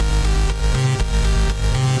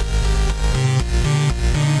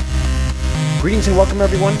Greetings and welcome,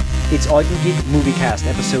 everyone. It's All You Can Geek Moviecast,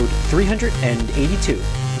 episode 382.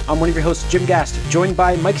 I'm one of your hosts, Jim Gast, joined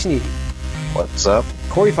by Mike Sneedy. What's up?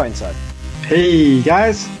 Corey Feinsod. Hey,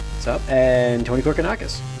 guys. What's up? And Tony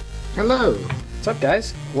Korkanakis. Hello. What's up,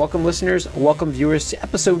 guys? Welcome, listeners. Welcome, viewers, to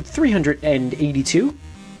episode 382.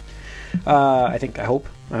 I hope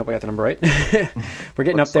I got the number right. We're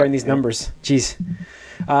getting up there in these numbers. Jeez.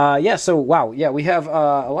 We have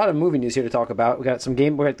a lot of movie news here to talk about. We got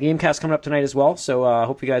Gamecast coming up tonight as well, so I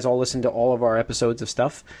hope you guys all listen to all of our episodes of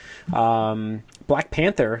stuff. Black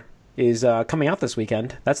Panther is coming out this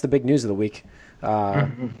weekend. That's the big news of the week.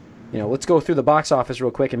 Let's go through the box office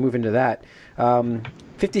real quick and move into that.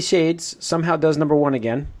 50 Shades somehow does number one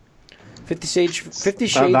again. 50 Shades.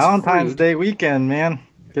 Valentine's Day weekend, man.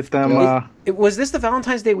 Get them. Was this the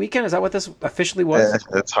Valentine's Day weekend? Is that what this officially was?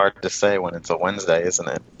 It's hard to say when it's a Wednesday, isn't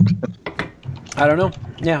it? I don't know.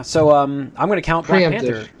 Yeah, so I'm going to count Black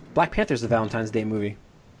Panther. Black Panther's the Valentine's Day movie.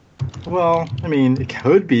 Well, I mean, it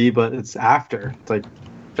could be, but it's after. It's like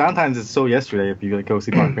Valentine's is so yesterday if you go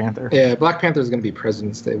see Black Panther. Yeah, Black Panther is going to be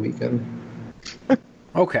President's Day weekend.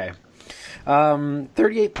 Okay.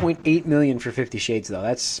 38.8 million for 50 Shades, though.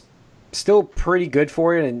 That's still pretty good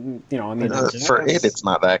for it, and for it, it's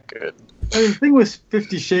not that good. I mean, the thing with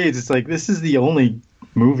 50 Shades, it's like this is the only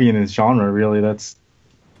movie in its genre really that's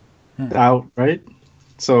out, right?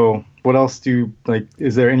 So what else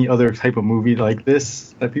is there any other type of movie like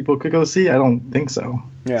this that people could go see? I don't think so.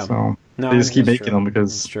 Yeah. So they just keep making them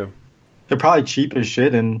because they're probably cheap as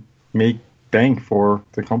shit and make bank for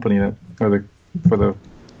the company for the.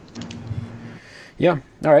 Yeah.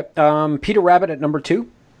 All right. Peter Rabbit at number 2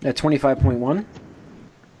 at 25.1.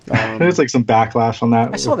 There's like some backlash on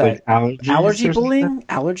that. I saw that. Like allergy bullying.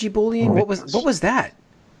 Allergy bullying. What was that?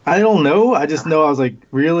 I don't know. I just know I was like,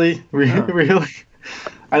 really. I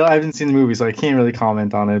haven't seen the movie, so I can't really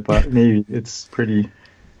comment on it. But maybe it's pretty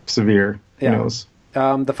severe. Who knows?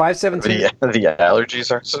 The 517. The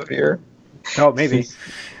allergies are severe. Oh, maybe.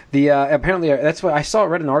 Apparently that's what I saw.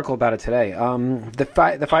 Read an article about it today. The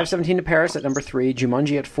 517 to Paris at number 3,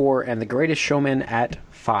 Jumanji at 4, and The Greatest Showman at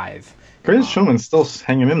 5. Greatest Showman's still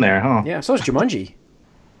hanging in there, huh? Yeah, so is Jumanji.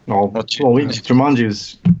 Jumanji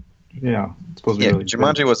is, supposed to be really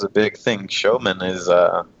Jumanji good. was a big thing. Showman is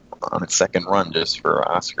on its second run just for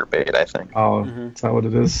Oscar bait, I think. Oh, is that what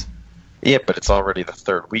it is? Yeah, but it's already the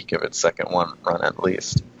third week of its second run at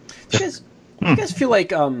least. You guys feel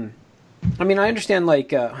like I understand, I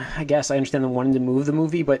guess I understand them wanting to move the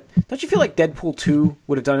movie, but don't you feel like Deadpool 2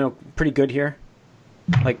 would have done pretty good here?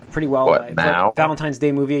 Like, pretty well. What, now? Valentine's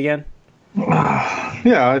Day movie again?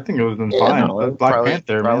 Yeah, I think it would have been fine. No, Black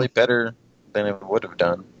Panther, probably better than it would have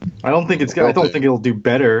done. I don't think it'll do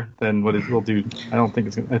better than what it will do. I don't think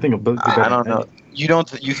it's gonna. I think it'll do better. I don't know.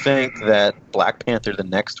 You think that Black Panther the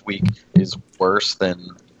next week is worse than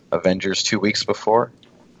Avengers 2 weeks before?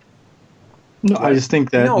 No, I just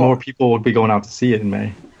think that more people would be going out to see it in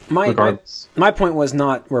May. My point was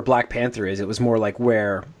not where Black Panther is. It was more like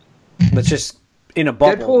where, let's just in a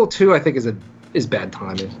bubble. Deadpool 2, I think, is bad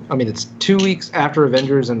timing. I mean, it's 2 weeks after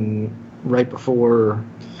Avengers and right before.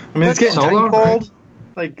 I mean, it's getting Solo, Titanfall. right?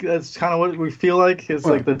 Like that's kind of what we feel like. It's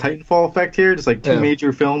like the Titanfall effect here. Just like two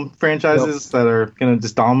major film franchises that are gonna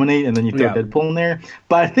just dominate, and then you throw Deadpool in there.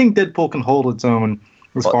 But I think Deadpool can hold its own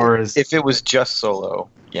as far as if it was just Solo.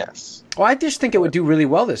 Yes. Well, I just think it would do really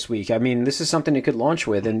well this week. I mean, this is something it could launch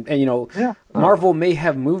with, and Marvel may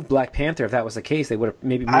have moved Black Panther. If that was the case, they would have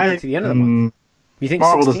maybe moved it to the end of the month. You think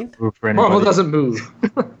Marvel 16th? Marvel doesn't move.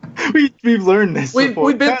 We've learned this.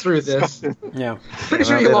 We've been through this. Yeah. Pretty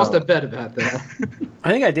sure you lost a bet about that.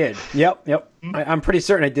 I think I did. Yep. I'm pretty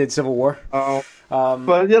certain I did Civil War. But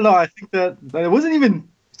I think that it wasn't even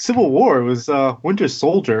Civil War. It was Winter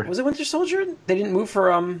Soldier. Was it Winter Soldier? They didn't move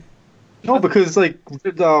for No, because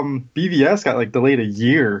BVS got delayed a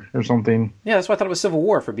year or something. Yeah, that's why I thought it was Civil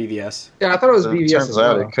War for BVS. Yeah, I thought it was BVS. Turns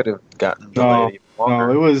out it could have gotten delayed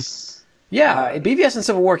longer. No, it was. Yeah, BVS and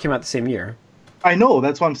Civil War came out the same year. I know.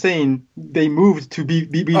 That's what I'm saying. They moved to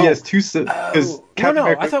BVS because Captain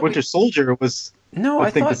America Winter Soldier was. No, I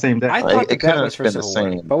think the same day. I thought it that was for Civil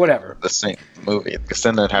War, but whatever. The same movie, because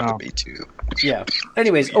then there'd have to be two. Yeah.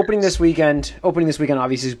 Anyways, opening this weekend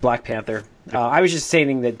obviously is Black Panther. I was just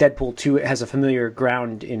saying that Deadpool 2 has a familiar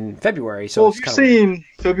ground in February. So if you're saying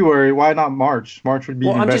February, why not March? March would be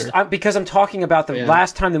even better. Because I'm talking about the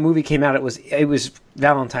last time the movie came out. It was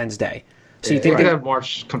Valentine's Day. So you think it could have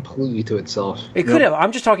March completely to itself? It could have.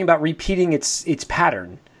 I'm just talking about repeating its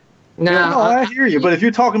pattern. No, I hear you. But if you're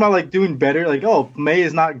talking about doing better, May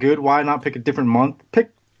is not good. Why not pick a different month? Pick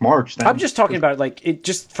March. Then. I'm just talking about it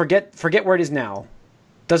just forget where it is now.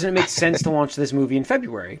 Doesn't it make sense to launch this movie in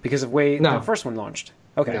February because of way No. the first one launched?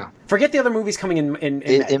 Okay. No. Forget the other movies coming in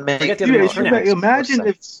It May. Forget the other Dude, movies for now. imagine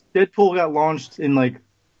if Deadpool got launched in like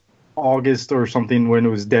August or something when it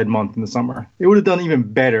was dead month in the summer. It would have done even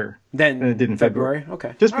better Then than it did in February.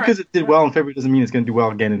 Okay. Just All because right. it did well in February doesn't mean it's going to do well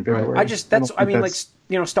again in February. I just don't think like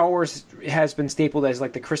Star Wars has been stapled as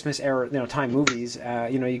like the Christmas era time movies.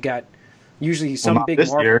 You got usually some not big this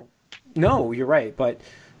Marvel. year. No, you're right, but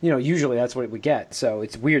usually that's what we get. So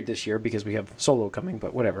it's weird this year because we have Solo coming,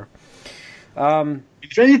 but whatever.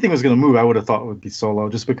 If anything was going to move, I would have thought it would be Solo,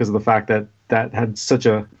 just because of the fact that that had such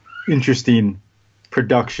a interesting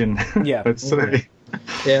production. Yeah. Let's say.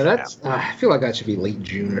 Yeah, that's. I feel like that should be late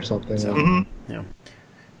June or something. So, yeah.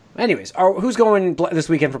 Anyways, who's going this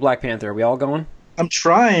weekend for Black Panther? Are we all going? I'm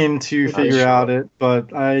trying to figure sure. out it,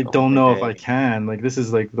 but I don't know if I can. Like, this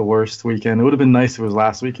is like the worst weekend. It would have been nice if it was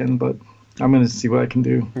last weekend, but I'm going to see what I can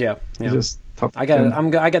do. Yeah. It's just tough. I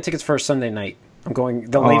got tickets for Sunday night. I'm going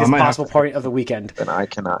the latest possible party of the weekend. Then I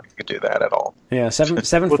cannot do that at all. Yeah,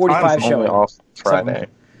 7:45 show. Only off Friday.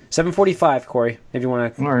 7:45, Corey. If you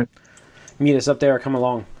want to All right. meet us up there, come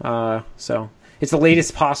along. So it's the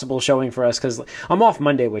latest possible showing for us because I'm off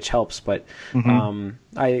Monday, which helps. But I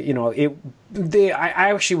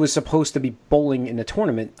actually was supposed to be bowling in a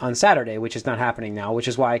tournament on Saturday, which is not happening now, which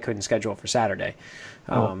is why I couldn't schedule for Saturday.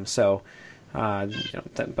 But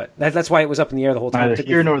that's why it was up in the air the whole time. Neither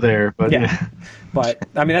here nor there, but yeah. But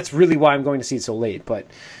I mean, that's really why I'm going to see it so late. But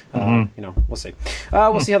we'll see.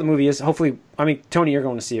 We'll see how the movie is. Hopefully, I mean, Tony, you're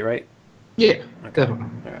going to see it, right? Yeah, definitely.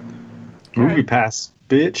 All right. Movie pass,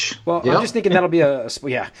 bitch. Well, Yep. I'm just thinking that'll be a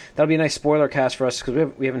nice spoiler cast for us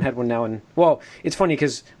because we haven't had one now. And well, it's funny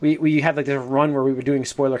because we had like this run where we were doing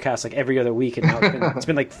spoiler casts like every other week, and now it's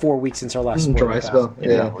been like 4 weeks since our last spoiler Dry cast. spell.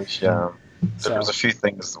 Yeah. There was a few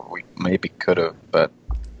things that we maybe could have, but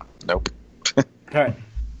nope. All right.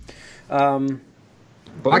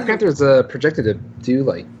 Black Panther's projected to do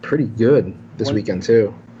like pretty good this weekend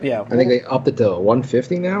too. Yeah, I think they upped it to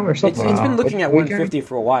 150 now or something. it's been looking at Weekend? 150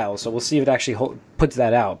 for a while, so we'll see if it actually puts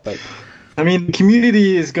that out. But I mean, the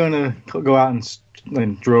community is going to go out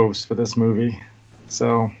in droves for this movie.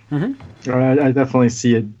 So I definitely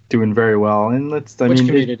see it doing very well. And Which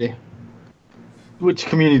community? Which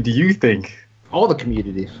community do you think? All the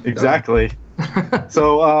communities. Exactly.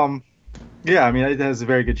 So, yeah, I mean, it has a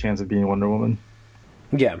very good chance of being Wonder Woman.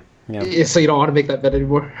 yeah. So you don't want to make that bet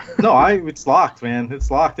anymore? No, it's locked, man. It's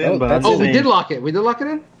locked in. Oh, but that's I'm Oh, we saying- did lock it. We did lock it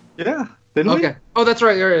in? Yeah, didn't we? Okay. Oh, that's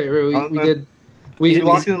right. Right. We did. We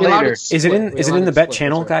locked it in later. Is it in the bet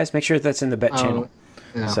channel, guys? Make sure that's in the bet channel.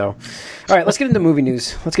 Yeah. So, all right, let's get into movie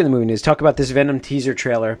news. Talk about this Venom teaser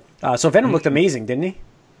trailer. So Venom looked amazing, didn't he?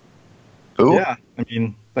 Who? Yeah, I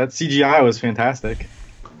mean, that CGI was fantastic.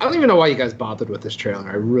 I don't even know why you guys bothered with this trailer.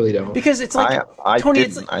 I really don't. Because it's like I Tony.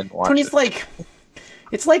 didn't. I watched Tony's it. like,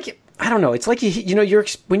 it's like I don't know. It's like you're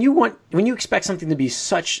when you expect something to be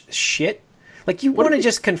such shit, like you want to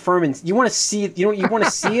just confirm and you want to see it. You want to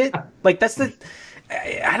see it. Like that's the.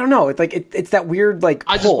 I don't know. It's like it's that weird like.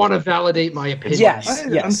 I just want to validate my opinion. Yes.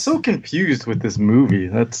 I'm so confused with this movie.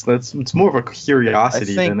 That's it's more of a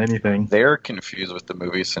curiosity I think than anything. They're confused with the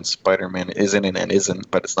movie since Spider-Man isn't in and isn't,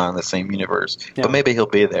 but it's not in the same universe. Yeah. But maybe he'll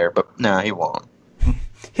be there. But nah, he won't.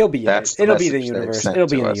 He'll be. That's It'll be the message they've universe. sent It'll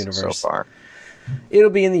be to in the us universe. so far. It'll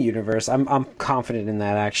be in the universe. I'm confident in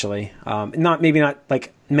that actually. Not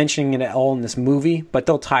like mentioning it at all in this movie, but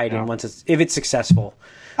they'll tie it in if it's successful.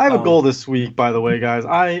 I have a goal this week, by the way, guys.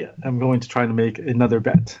 I am going to try to make another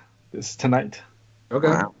bet tonight. Okay.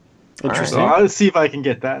 Wow. Interesting. So I'll see if I can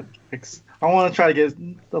get that. I want to try to get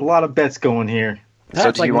a lot of bets going here. So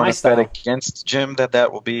That's do like you my want to style. bet against Jim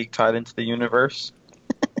that will be tied into the universe?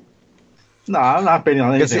 No, I'm not betting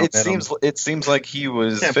on Because anything. it seems like he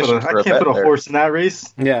was I fishing for a can't bet put a there. horse in that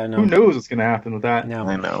race. Yeah. No. Who knows what's going to happen with that? No.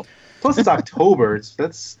 I know. Plus, it's October.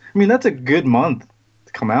 That's a good month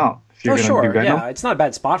to come out. If you're Oh gonna sure, do Venom. yeah, it's not a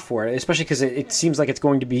bad spot for it, especially because it seems like it's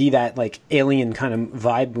going to be that like alien kind of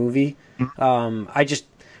vibe movie. I just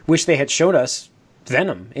wish they had showed us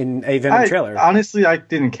Venom in a Venom trailer. Honestly, I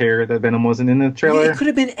didn't care that Venom wasn't in the trailer. Yeah, it could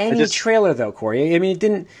have been any trailer though, Corey. I mean, it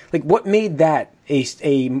didn't. Like, what made that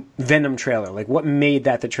a Venom trailer? Like, what made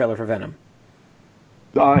that the trailer for Venom?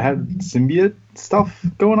 I had symbiote stuff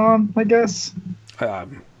going on, I guess. I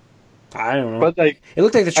don't know. But like, it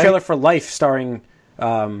looked like the trailer for Life, starring.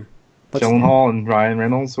 Gyllenhaal and Ryan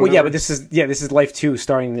Reynolds. Well, yeah, but this is Life 2,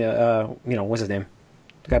 starring the what's his name,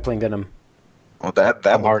 the guy playing Venom. Well, that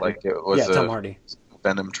Tom looked Hardy. like it was Tom a Hardy.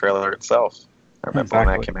 Venom trailer itself. I remember when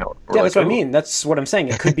that came out. We're Yeah, like, that's what I "Ooh." mean. That's what I'm saying.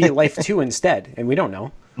 It could be Life 2 instead, and we don't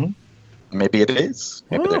know. maybe it is.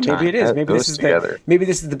 Maybe Well, they're tying maybe it is. that- Maybe those this is together. maybe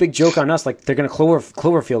this is the big joke on us. Like they're going to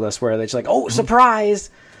Cloverfield us, where they're just like, "Oh, surprise!"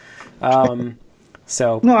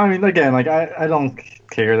 So No, I mean, again, like I don't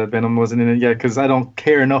care that Venom wasn't in it yet because I don't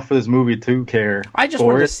care enough for this movie to care. I just for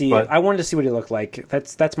wanted to it, see it. but I wanted to see what it looked like.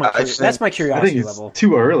 That's my I just that's think- my I think curiosity it's level.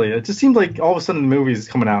 too early. It just seems like all of a sudden the movie's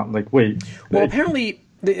coming out. Like, wait. Well, apparently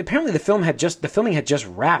the filming had just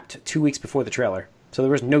wrapped 2 weeks before the trailer, so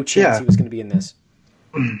there was no chance Yeah. he was going to be in this.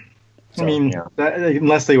 I mean, yeah.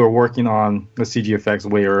 unless they were working on the CG effects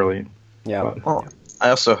way early, Yeah. but Well, I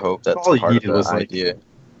also hope that's All he part of needed the was, like, idea.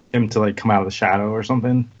 him to like come out of the shadow or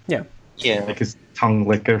something, Yeah. Yeah, like his tongue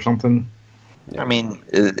lick or something. I mean,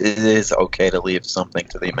 it is okay to leave something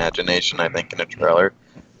to the imagination. I think in a trailer,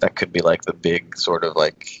 that could be like the big sort of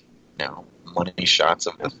like money shots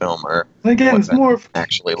of the film, or And again, what it's that more of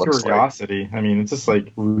actually looks like. curiosity. I mean, it's just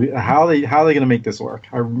like how they going to make this work.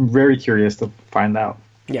 I'm very curious to find out.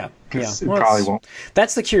 Yeah. 'Cause Yeah. it Well, probably won't.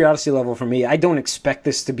 That's the curiosity level for me. I don't expect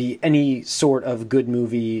this to be any sort of good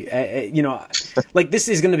movie. Like this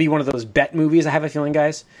is going to be one of those bet movies. I have a feeling,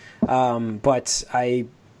 guys. But I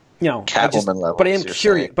Catwoman levels, But I am you're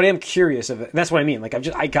curious. saying. But I am curious of it. That's what I mean. Like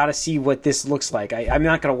I got to see what this looks like. I'm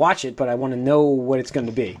not going to watch it, but I want to know what it's going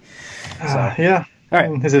to be. Yeah. All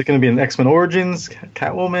right. Is it going to be an X-Men Origins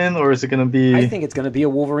Catwoman, or is it going to be? I think it's going to be a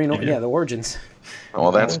Wolverine. Yeah, the origins.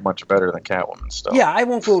 Well, that's much better than Catwoman stuff. Yeah, I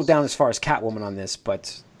won't go down as far as Catwoman on this,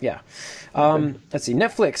 but yeah. Let's see.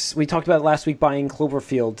 Netflix, we talked about it last week, buying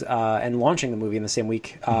Cloverfield and launching the movie in the same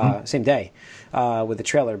week, same day, with the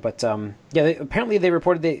trailer. But apparently they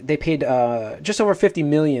reported they paid just over $50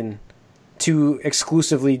 million to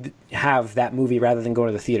exclusively have that movie rather than go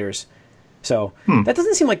to the theaters. So that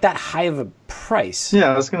doesn't seem like that high of a price.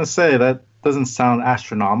 Yeah, I was going to say that doesn't sound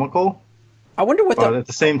astronomical. I wonder what But at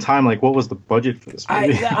the same time, like, what was the budget for this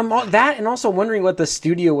movie? I'm and also wondering what the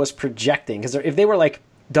studio was projecting, because if they were like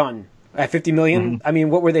done at $50 million, I mean,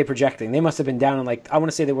 what were they projecting? They must have been down in I want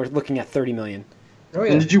to say they were looking at $30 million. Oh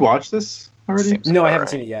yeah. And did you watch this already? Seems No, I about haven't right.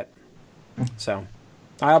 seen it yet. So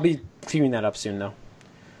I'll be queuing that up soon, though.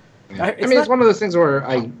 It's one of those things where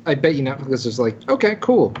I bet you Netflix is like, okay,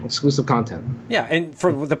 cool, exclusive content. Yeah, and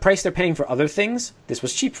for the price they're paying for other things, this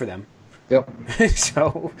was cheap for them. Yep.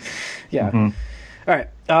 So, yeah. All right.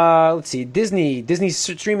 Let's see. Disney's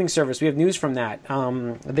streaming service. We have news from that.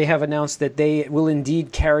 They have announced that they will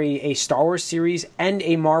indeed carry a Star Wars series and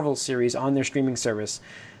a Marvel series on their streaming service.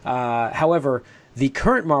 However, the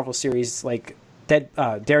current Marvel series, like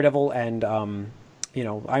Daredevil and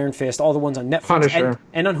Iron Fist, all the ones on Netflix Punisher.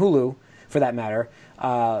 and on Hulu, for that matter,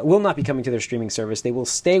 will not be coming to their streaming service. They will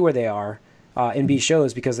stay where they are and be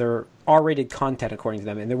shows because they're R-rated content, according to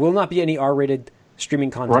them, and there will not be any R-rated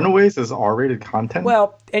streaming content. Runaways is R-rated content?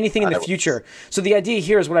 Well, anything in the future. So the idea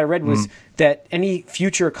here is what I read was that any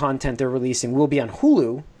future content they're releasing will be on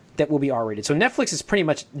Hulu that will be R-rated. So Netflix is pretty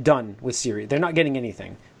much done with series. They're not getting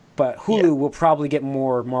anything. But Hulu will probably get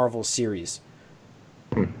more Marvel series.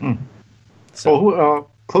 So,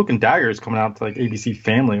 Cloak and Dagger is coming out to like ABC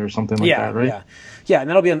Family or something like that, right? Yeah, and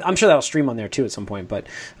that'll be. I'm sure that'll stream on there too at some point. But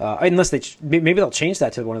unless maybe they'll change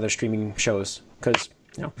that to one of their streaming shows because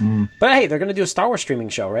But hey, they're going to do a Star Wars streaming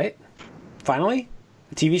show, right? Finally,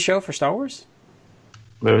 a TV show for Star Wars.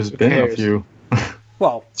 There's been a cares? few.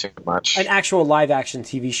 Well, Too much. an actual live action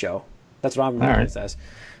TV show. That's what I'm remembering Alright. it as.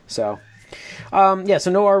 So,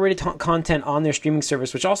 so no R-rated content on their streaming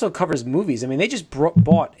service, which also covers movies. I mean, they just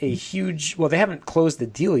bought a huge. Well, they haven't closed the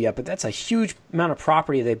deal yet, but that's a huge amount of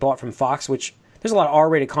property they bought from Fox. Which there's a lot of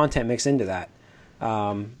R-rated content mixed into that.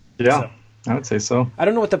 Yeah, I would say so. I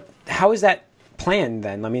don't know how is that planned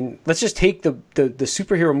then? I mean, let's just take the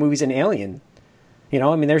superhero movies and Alien.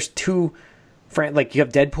 I mean, there's two. Like you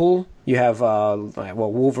have Deadpool, you have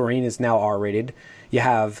Wolverine is now R-rated. You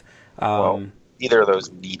have Neither of those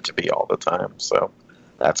need to be all the time. So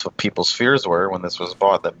that's what people's fears were when this was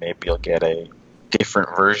bought, that maybe you'll get a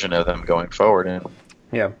different version of them going forward, and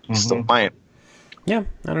still might. Yeah,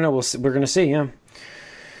 I don't know. We're going to see. Yeah,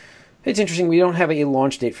 it's interesting. We don't have a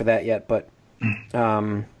launch date for that yet, but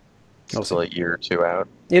Still a year or two out.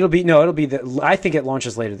 it'll be I think it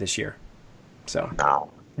launches later this year. So No.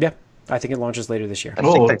 yeah, I think it launches later this year. I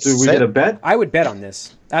think they do we said- get a bet? I would bet on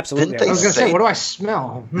this. Absolutely. Didn't I was gonna Say- say, what do I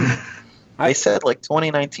smell? They said like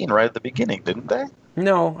 2019 right at the beginning, didn't they?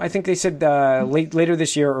 No, I think they said later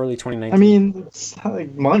this year, or early 2019. I mean, it's not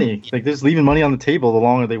like money. Like, they're just leaving money on the table the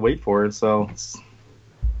longer they wait for it, so...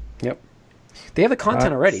 Yep. They have the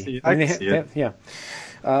content already. see they it. yeah.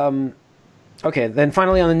 Okay, then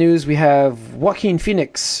finally on the news, we have Joaquin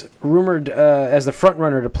Phoenix rumored as the front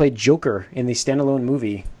runner to play Joker in the standalone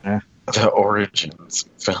movie. The Origins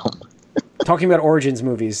film. Talking about Origins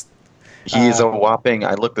movies, He's a whopping,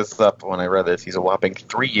 I looked this up when I read this, he's a whopping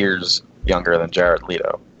 3 years younger than Jared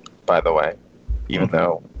Leto, by the way, even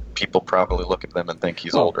though people probably look at them and think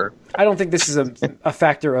he's older. I don't think this is a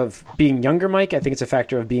factor of being younger, Mike. I think it's a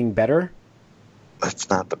factor of being better. That's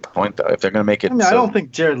not the point, though. If they're going to make it, I don't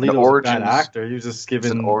think Jared Leto's a bad actor. He was just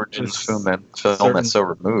given an origins film that's so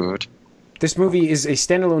removed. This movie is a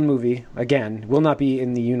standalone movie. Again, will not be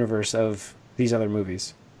in the universe of these other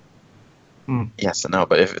movies. Yes and no,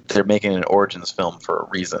 but if they're making an origins film for a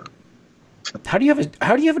reason, how do you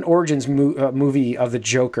have an origins movie of the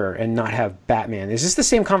Joker and not have Batman? Is this the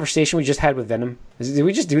same conversation we just had with Venom? Did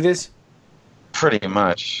we just do this? Pretty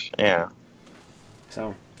much, yeah.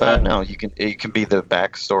 So, but no, it can be the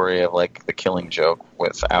backstory of like the Killing Joke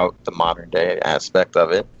without the modern day aspect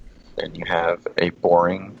of it. And you have a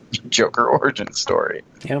boring Joker origin story.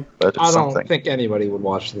 Yeah, but I don't think anybody would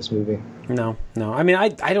watch this movie. No. I mean, I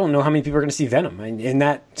don't know how many people are going to see Venom in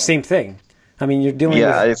that same thing. I mean, you're dealing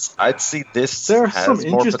with... I'd see this. There are some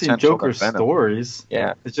interesting Joker stories.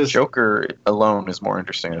 Yeah, it's just Joker alone is more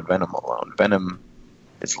interesting than Venom alone. Venom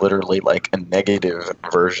is literally like a negative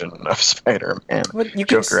version of Spider-Man. But you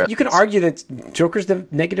can argue that Joker's the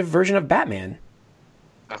negative version of Batman.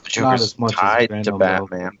 Joker's not as much tied as to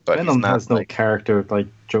Batman, but Venom he's not has no character. Like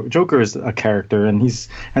Joker is a character, and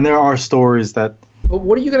there are stories that. But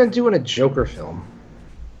what are you going to do in a Joker film?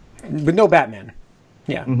 With no Batman.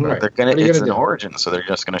 Yeah, right. It's an origin, so they're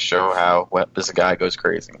just going to show how this guy goes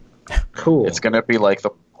crazy. Cool. It's going to be like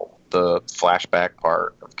the flashback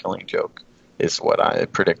part of Killing Joke is what I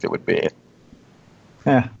predict it would be.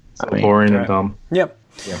 Yeah, boring and dumb. Yep.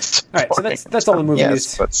 Yeah, all right, so that's all the movie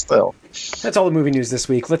news. But still, that's all the movie news this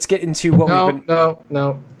week. Let's get into what we've been.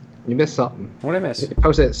 No, you missed something. What did I miss? You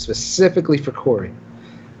posted it specifically for Corey.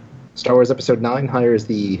 Star Wars Episode 9 hires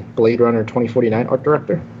the Blade Runner 2049 art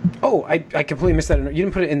director. Oh, I completely missed that. You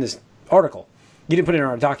didn't put it in this article. You didn't put it in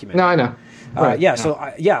our document. No, I know. Right.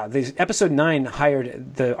 The Episode 9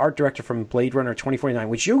 hired the art director from Blade Runner 2049,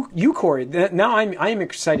 which you Corey, now I'm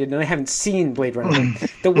excited, and I haven't seen Blade Runner.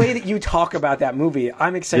 The way that you talk about that movie,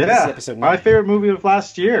 I'm excited to see Episode 9. My favorite movie of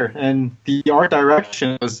last year, and the art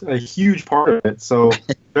direction was a huge part of it, so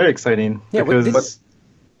very exciting. Yeah,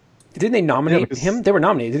 didn't they nominate him? They were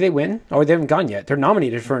nominated. Did they win? Oh, they haven't gone yet. They're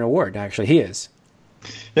nominated for an award, actually. He is.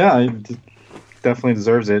 Yeah, he definitely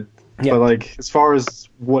deserves it. Yeah. But as far as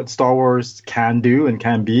what Star Wars can do and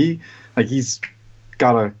can be, he's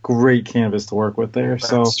got a great canvas to work with there.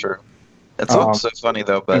 That's true. It's also funny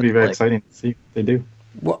though, but it'd be very exciting to see what they do.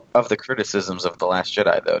 Well, of the criticisms of The Last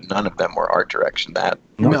Jedi, though, none of them were art direction.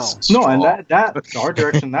 No, and that art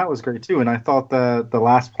direction that was great too. And I thought the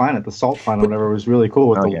Last Planet, the Salt Planet, whatever, was really cool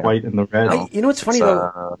with the white and the red. You know what's funny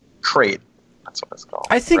though? Crate. That's what it's called.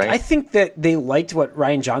 I think that they liked what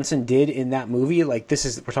Rian Johnson did in that movie. We're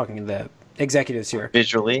talking the executives here.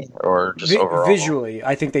 Visually or just overall? Visually,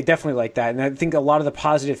 I think they definitely like that. And I think a lot of the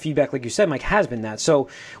positive feedback, like you said, Mike, has been that. So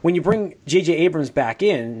when you bring J.J. Abrams back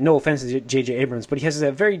in, no offense to J.J. Abrams, but he has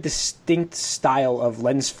a very distinct style of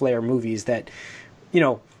lens flare movies that,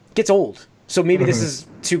 gets old. So maybe this is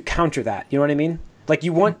to counter that. You know what I mean?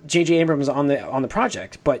 You want J.J. Abrams on the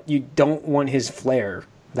project, but you don't want his flare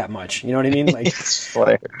that much. You know what I mean?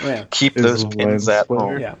 Keep those pins at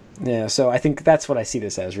home. Yeah. So I think that's what I see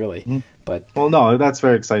this as, really. Mm-hmm. But no, that's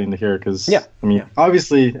very exciting to hear because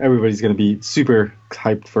obviously everybody's going to be super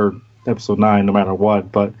hyped for Episode 9 no matter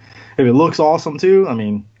what. But if it looks awesome too, sign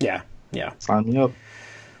me up.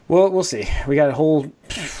 Well, we'll see. We got a whole,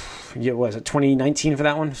 what was it, 2019 for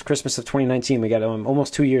that one? It's Christmas of 2019. We got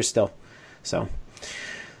almost 2 years still. So,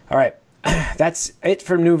 all right. That's it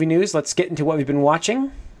for movie news. Let's get into what we've been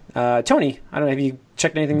watching. Tony, I don't know, have you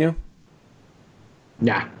checked anything new?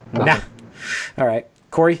 Nah. All right.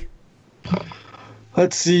 Corey?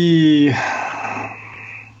 Let's see.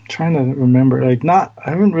 Trying to remember. I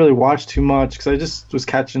haven't really watched too much because I just was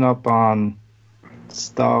catching up on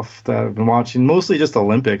stuff that I've been watching. Mostly just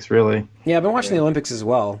Olympics, really. Yeah, I've been watching the Olympics as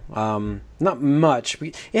well. Not much.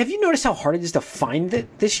 Have you noticed how hard it is to find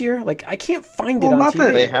it this year? I can't find it on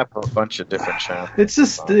TV. They have a bunch of different channels.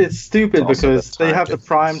 It's stupid because they have the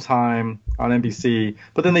prime time on NBC,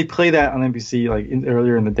 but then they play that on NBC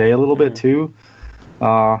earlier in the day a little bit too.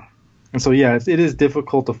 And so it is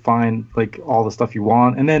difficult to find all the stuff you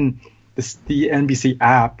want. And then the NBC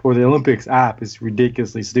app or the Olympics app is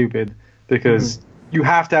ridiculously stupid because you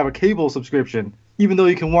have to have a cable subscription. Even though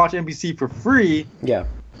you can watch NBC for free,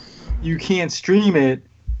 you can't stream it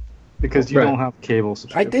because you don't have cable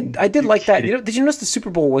subscription. I did like that. Did you notice the Super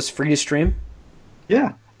Bowl was free to stream?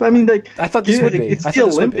 Yeah, But I mean, like, I thought this would be. It's I the thought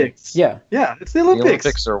this would be. Olympics. Yeah. Yeah, it's the Olympics. The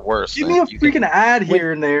Olympics are worse. Give me a freaking ad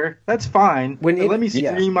here and there. That's fine. Let me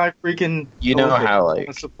stream my freaking. You know Olympics. how, I like,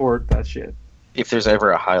 want to support that shit. if there's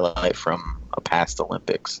ever a highlight from a past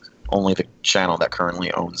Olympics, only the channel that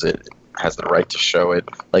currently owns it has the right to show it.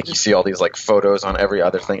 Like, you see all these, like, photos on every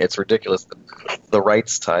other thing. It's ridiculous. The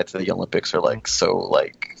rights tied to the Olympics are, like, so,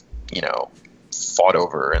 like, you know, fought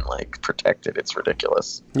over and, like, protected. It's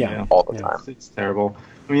ridiculous. Yeah. All the time. It's terrible.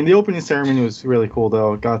 I mean, the opening ceremony was really cool,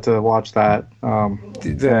 though. Got to watch that.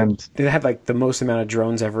 And they had, like, the most amount of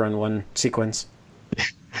drones ever in one sequence.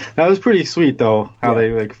 That was pretty sweet, though, how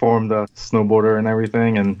they, like, formed the snowboarder and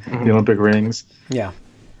everything and the Olympic rings. Yeah.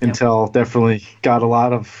 Intel definitely got a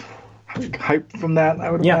lot of hype from that, I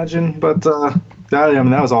would imagine. But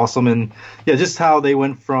that was awesome. And yeah, just how they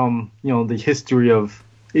went from, you know, the history of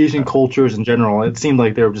Asian cultures in general. It seemed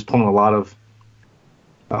like they were just pulling a lot of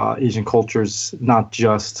Asian cultures, not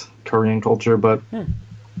just Korean culture, but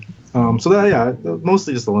so that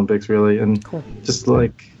mostly just Olympics, really. And just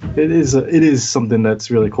like it is something that's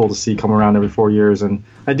really cool to see come around every 4 years. And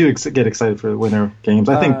I do get excited for the winter games.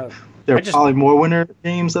 I think there are probably more winter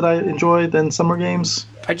games that I enjoy than summer games.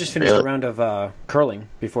 I just finished a round of curling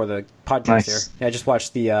before the podcast here. Yeah, I just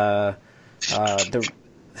watched the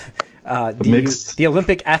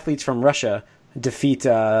Olympic athletes from Russia defeat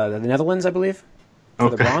the Netherlands, I believe, for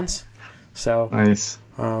the bronze. So nice.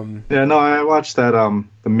 I watched that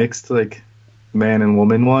the mixed, like, man and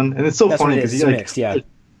woman one, and it's so funny because he's like mixed,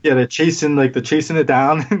 they're chasing it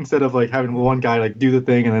down instead of, like, having one guy, like, do the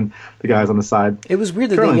thing and then the guys on the side. It was weird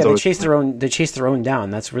that they chase their own down.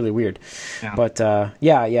 That's really weird. Yeah. But so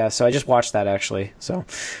I just watched that, actually. So,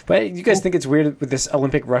 but you guys think it's weird with this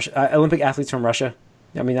Olympic athletes from Russia?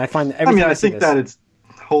 I mean, I find everything. I think that it's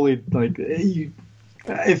wholly, like,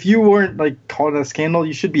 if you weren't, like, caught in a scandal,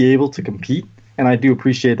 you should be able to compete. And I do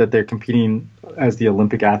appreciate that they're competing as the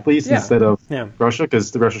Olympic athletes instead of Russia, because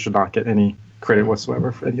the Russia should not get any credit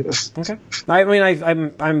whatsoever for any of this. Okay. I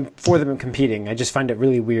mean, I'm for them competing. I just find it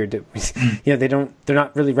really weird that, they're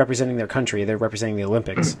not really representing their country. They're representing the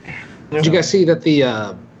Olympics. Did you guys see that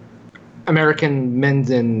the American men's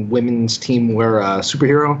and women's team wear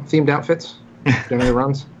superhero themed outfits during the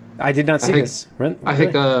runs? I did not see this. I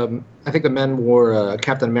think the men wore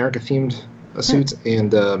Captain America themed suits,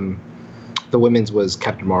 and the women's was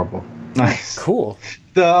Captain Marvel. Nice, cool.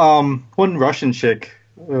 The one Russian chick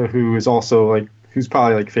who is also, like, who's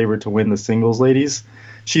probably, like, favored to win the singles ladies.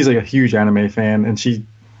 She's, like, a huge anime fan, and she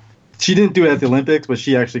didn't do it at the Olympics, but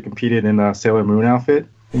she actually competed in a Sailor Moon outfit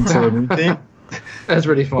in Sailor Moon team. That's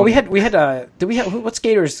really fun. Well, we had what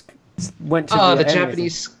skaters went to the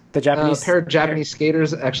Japanese. The Japanese pair of Japanese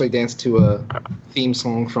skaters actually danced to a theme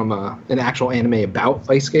song from an actual anime about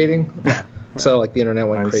ice skating. So, like, the internet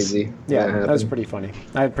went crazy. Yeah, that was pretty funny.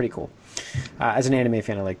 Pretty cool. As an anime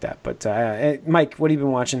fan, I like that. But Mike, what have you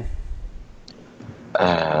been watching?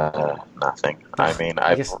 Nothing. I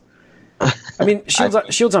mean,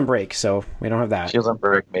 Shield's on break, so we don't have that. Shield's on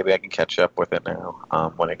break. Maybe I can catch up with it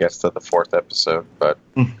now when it gets to the 4th episode. But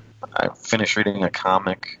I finished reading a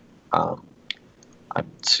comic.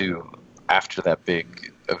 After that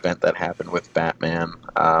big event that happened with Batman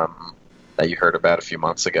that you heard about a few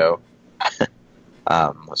months ago.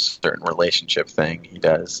 A certain relationship thing he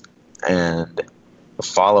does, and the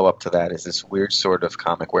follow-up to that is this weird sort of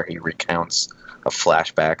comic where he recounts a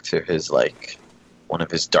flashback to his, like, one of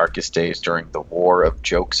his darkest days during the war of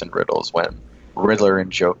jokes and riddles, when Riddler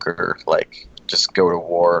and Joker, like, just go to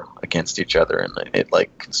war against each other, and it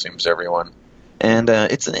like, consumes everyone. And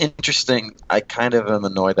it's an interesting. I kind of am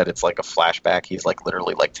annoyed that it's like a flashback. He's, like,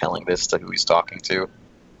 literally, like, telling this to who he's talking to.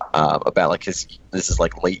 About, like, this is,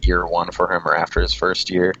 like, late year one for him or after his first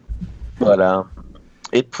year. But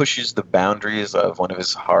it pushes the boundaries of one of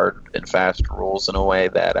his hard and fast rules in a way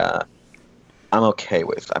that I'm okay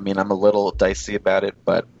with. I mean, I'm a little dicey about it,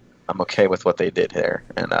 but I'm okay with what they did here.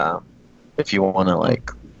 And if you want to,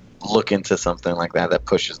 like, look into something like that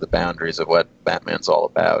pushes the boundaries of what Batman's all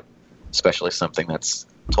about, especially something that's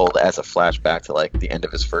told as a flashback to, like, the end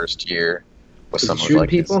of his first year with someone like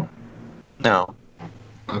people? No.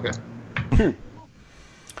 Okay.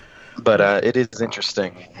 But it is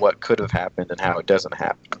interesting what could have happened and how it doesn't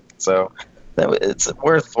happen. So it's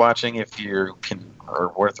worth watching if you can,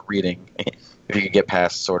 or worth reading if you could get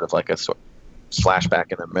past sort of like a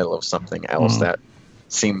flashback in the middle of something else that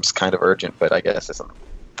seems kind of urgent, but I guess isn't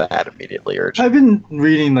that immediately urgent. I've been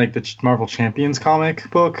reading, like, the Marvel Champions comic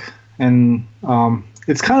book, and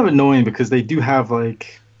it's kind of annoying because they do have,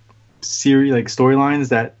 like, storylines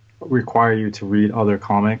that require you to read other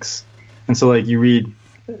comics, and so, like, you read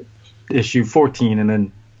issue 14 and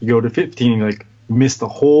then you go to 15 and, like, missed a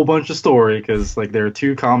whole bunch of story because like there are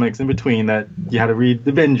 2 comics in between that you had to read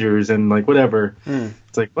the Avengers and like whatever.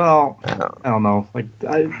 It's like, well, I don't know. Like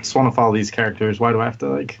I just want to follow these characters. Why do I have to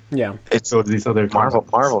like go to these other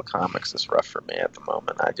Marvel comics is rough for me at the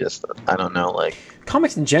moment. I don't know, like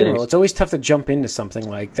comics in general. It's always tough to jump into something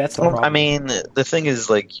like that's the problem. I mean, the thing is,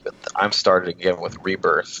 like, I'm starting again with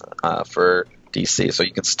Rebirth for DC, so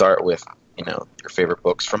you can start with your favorite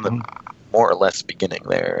books from the more or less beginning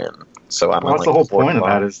there, and so I'm. Well, that's the whole point of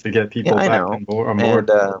that, is to get people back on board.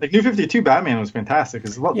 And, like New 52 Batman was fantastic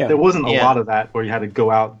because there wasn't a lot of that where you had to go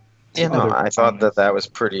out. I thought that was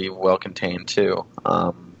pretty well contained too.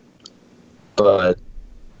 But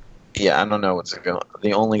I don't know what's going.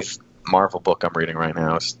 The only Marvel book I'm reading right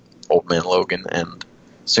now is Old Man Logan, and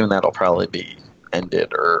soon that'll probably be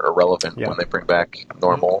ended or irrelevant when they bring back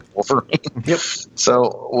normal Wolverine.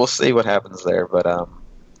 So we'll see what happens there, but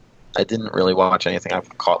I didn't really watch anything.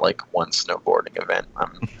 I've caught like one snowboarding event.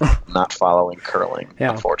 I'm not following curling,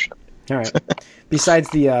 unfortunately. All right. Besides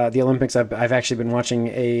the Olympics, I've actually been watching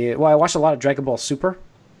I watched a lot of Dragon Ball Super.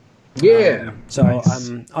 Yeah. So nice.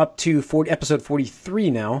 I'm up to episode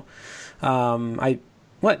 43 now.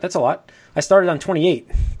 That's a lot. I started on 28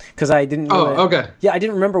 because I didn't. Okay. Yeah, I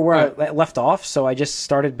didn't remember where I left off, so I just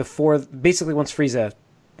started basically once Frieza,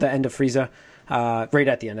 the end of Frieza, right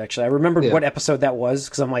at the end. Actually, I remembered what episode that was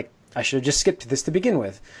because I'm like, I should have just skipped this to begin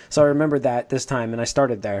with. So I remembered that this time, and I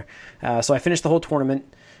started there. So I finished the whole tournament,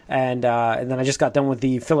 and then I just got done with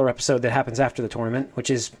the filler episode that happens after the tournament, which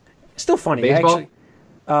is still funny. Baseball?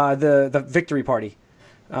 The victory party.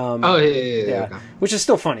 Okay. Which is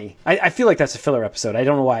still funny. I feel like that's a filler episode. I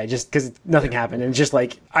don't know why. Just because nothing happened, and just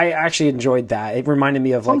like I actually enjoyed that. It reminded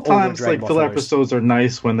me of like sometimes older Dragon Ball filler fillers. episodes are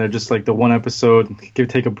nice when they're just like the one episode,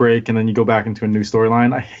 take a break, and then you go back into a new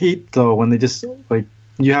storyline. I hate though when they just like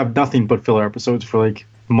you have nothing but filler episodes for like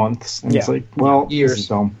months, and it's like, well, years. This is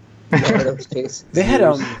dumb. They had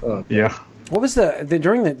What was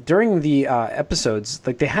during the episodes?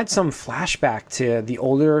 Like they had some flashback to the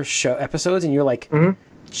older show episodes, and you're like,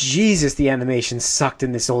 Jesus, the animation sucked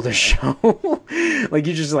in this older show. Like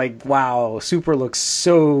you're just like, wow, Super looks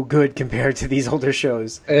so good compared to these older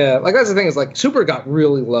shows. Yeah, like that's the thing is like Super got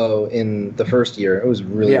really low in the first year. It was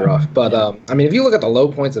really rough. But I mean, if you look at the low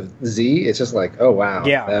points of Z, it's just like, oh wow,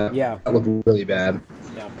 that looked really bad.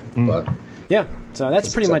 Yeah, but. Yeah, so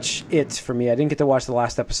that's pretty much it for me. I didn't get to watch the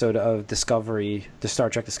last episode of Discovery, the Star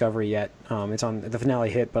Trek Discovery yet. It's on the finale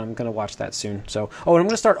hit, but I'm going to watch that soon. So, and I'm going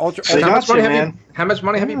to start How much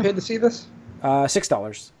money have you paid to see this?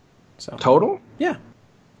 $6. So total? Yeah,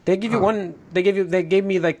 they give you one. They gave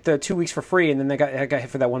me like the 2 weeks for free, and then I got hit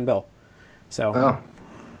for that one bill. So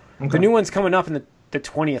the new one's coming up in the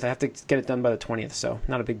 20th. I have to get it done by the 20th, so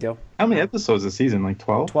not a big deal. How many episodes a season? Like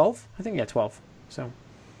 12? 12? I think 12. So.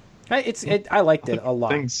 I liked it a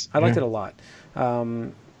lot. I liked it a lot.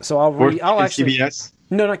 So I'll actually CBS.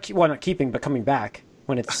 No, not keeping, but coming back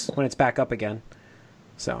when it's back up again.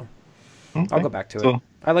 So I'll go back to it.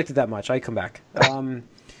 I liked it that much. I come back.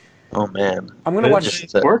 Oh man, I'm gonna watch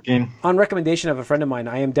it working on recommendation of a friend of mine.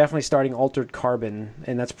 I am definitely starting Altered Carbon,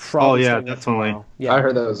 and that's probably definitely. Yeah, I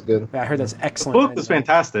heard that was good. Yeah, I heard that's excellent. The book was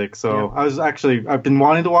fantastic. So I've been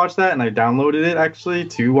wanting to watch that, and I downloaded it actually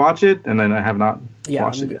to watch it, and then I have not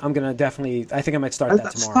watched it. I'm gonna definitely. I think I might start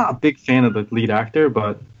that tomorrow. I'm not a big fan of the lead actor,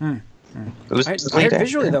 but I heard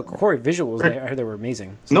visually though, Corey visuals. I heard they were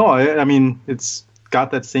amazing. So. No, I mean it's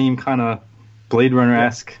got that same kind of Blade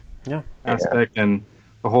Runner-esque aspect, and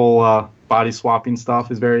the whole body swapping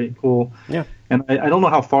stuff is very cool. Yeah, and I don't know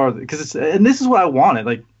how far because this is what I wanted.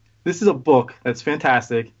 Like this is a book that's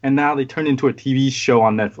fantastic, and now they turned into a TV show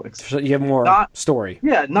on Netflix. So you have more story.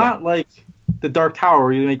 Yeah, not like the Dark Tower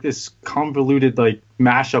where you make this convoluted like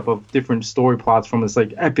mashup of different story plots from this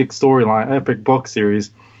like epic book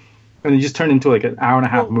series, and you just turn into like an hour and a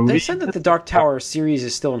half movie. They said that the Dark Tower series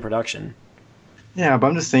is still in production. Yeah, but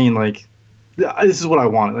I'm just saying like. This is what I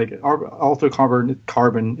wanted. Like, Altered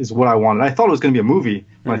Carbon is what I wanted. I thought it was going to be a movie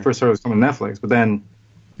when I first heard it was coming to Netflix, but then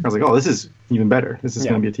I was like, oh, this is even better. This is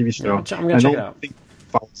going to be a TV show. Yeah, I'm going to check it out. Think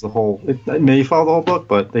it follows the whole. It may follow the whole book,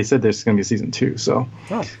 but they said there's going to be a season 2. So,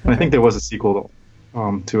 and I think there was a sequel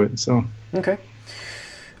to it. So, okay.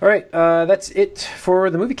 All right, that's it for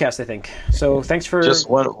the Moviecast, I think. So thanks for... Just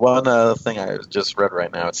one thing I just read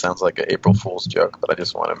right now. It sounds like an April Fool's joke, but I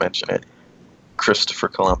just want to mention it. Christopher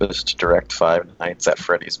Columbus to direct Five Nights at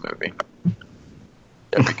Freddy's movie.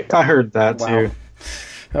 I heard that too.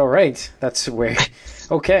 All right, that's weird.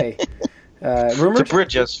 Okay. To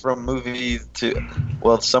bridge us from movie to...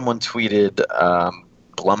 Well, someone tweeted...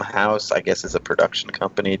 Blumhouse, I guess is a production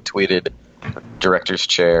company, tweeted director's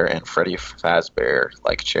chair and Freddy Fazbear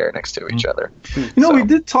like chair next to each other. We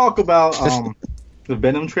did talk about the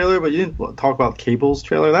Venom trailer, but you didn't talk about Cable's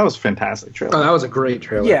trailer. That was a fantastic trailer. Oh, that was a great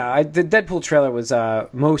trailer. Yeah, the Deadpool trailer was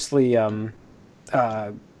mostly Ryan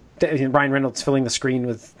Reynolds filling the screen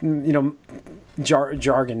with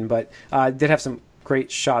jargon, but did have some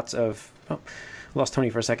great shots of. Oh, I lost Tony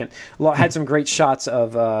for a second. Had some great shots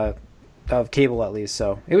of Cable at least.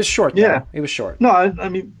 So it was short. Though. Yeah, it was short. No, I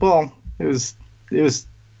mean, well, it was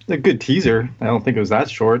a good teaser. I don't think it was that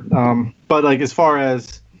short. But like as far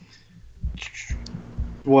as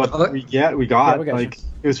what we got like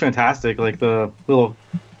it was fantastic. Like the little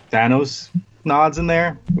Thanos nods in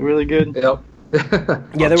there, really good. Yep.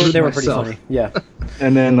 Yeah, they were pretty funny. Yeah.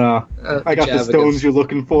 And then I got the stones you're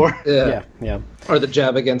looking for. Yeah. Or the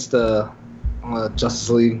jab against Justice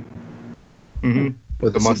League. Mm-hmm.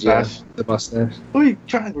 With the mustache. The mustache. What are you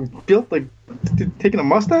trying to build? Like taking a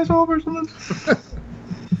mustache off or something?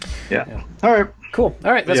 Yeah. All right. Cool.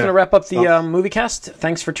 All right, that's going to wrap up the Moviecast.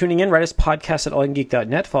 Thanks for tuning in. Write us podcast at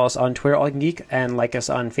allycangeek.net. Follow us on Twitter, allycangeek, and like us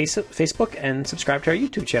on Facebook, and subscribe to our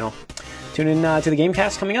YouTube channel. Tune in to the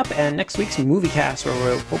Gamecast coming up, and next week's Moviecast,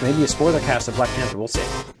 where we'll maybe a spoiler cast of Black Panther. We'll see.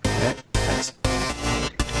 All right, thanks.